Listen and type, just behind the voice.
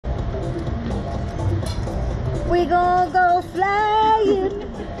We gonna go flying.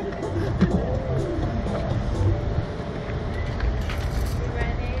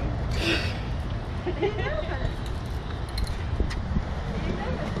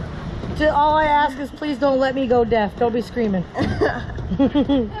 All I ask is please don't let me go deaf. Don't be screaming.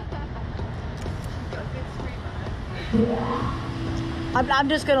 I'm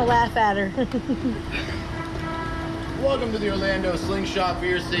just gonna laugh at her. Welcome to the Orlando Slingshot. For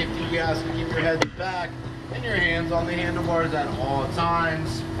your safety, we ask you to keep your head back and your hands on the handlebars at all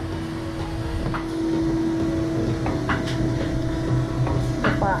times.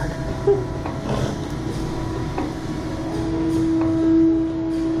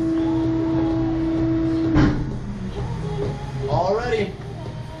 All ready?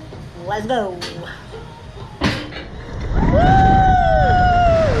 Let's go.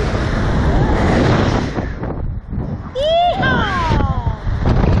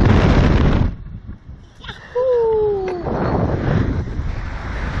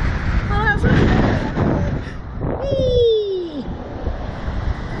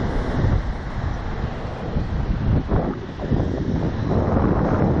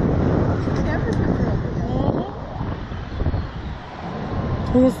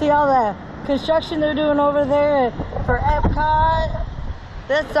 You can see all the construction they're doing over there for Epcot.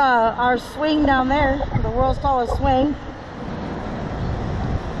 That's our swing down there, the world's tallest swing.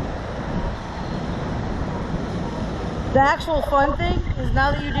 The actual fun thing is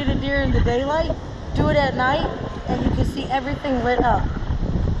now that you did it during the daylight, do it at night and you can see everything lit up.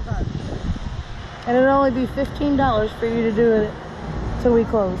 And it'll only be $15 for you to do it till we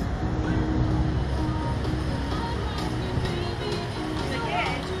close.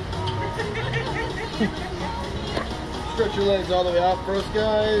 Stretch your legs all the way out for us,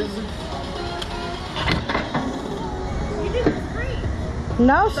 guys. You did it free.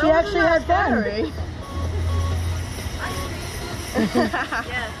 No, she actually had fun.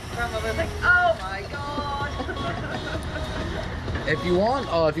 Yes, probably like, oh my god. If you want,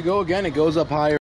 if you go again, it goes up higher.